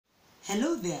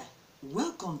Hello there,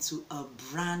 welcome to a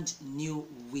brand new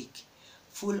week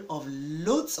full of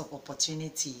loads of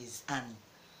opportunities and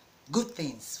good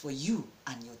things for you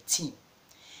and your team.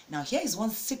 Now here is one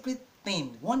secret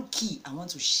thing, one key I want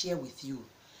to share with you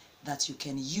that you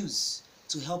can use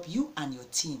to help you and your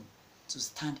team to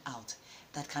stand out,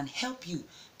 that can help you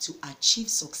to achieve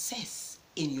success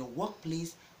in your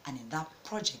workplace and in that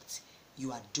project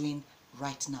you are doing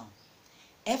right now.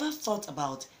 Ever thought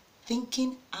about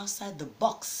thinking outside the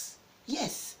box?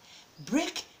 Yes,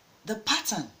 break the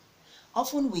pattern.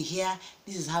 Often we hear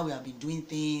this is how we have been doing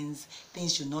things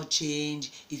should not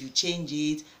change, if you change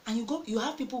it, and you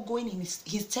have people going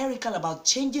hysterical about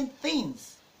changing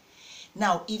things.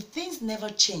 Now, if things never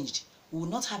changed, we will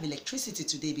not have electricity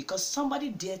today because somebody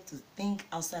dared to think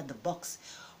outside the box.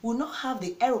 We will not have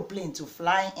the aeroplane to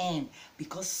fly in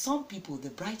because some people,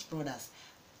 the Bright brothers,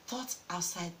 thought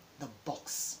outside the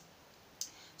box.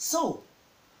 So,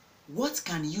 what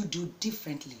can you do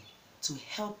differently to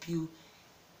help you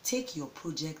take your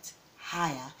project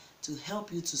higher, to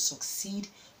help you to succeed,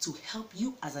 to help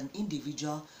you as an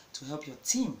individual, to help your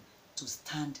team to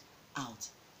stand out?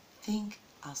 Think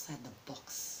outside the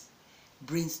box.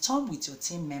 Brainstorm with your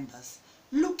team members.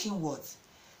 Look inward.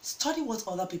 Study what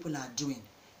other people are doing.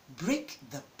 Break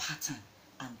the pattern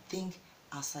and think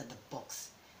outside the box.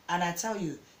 And I tell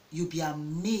you, you'll be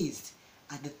amazed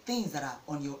at the things that are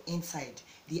on your inside,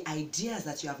 the ideas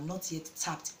that you have not yet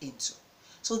tapped into.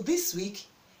 So this week,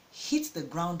 hit the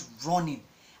ground running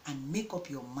and make up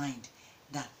your mind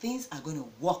that things are going to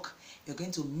work. You're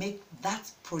going to make that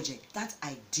project, that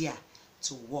idea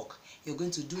to work. You're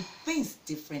going to do things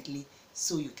differently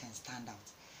so you can stand out.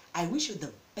 I wish you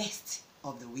the best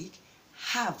of the week.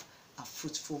 Have a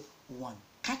fruitful one.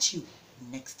 Catch you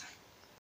next time.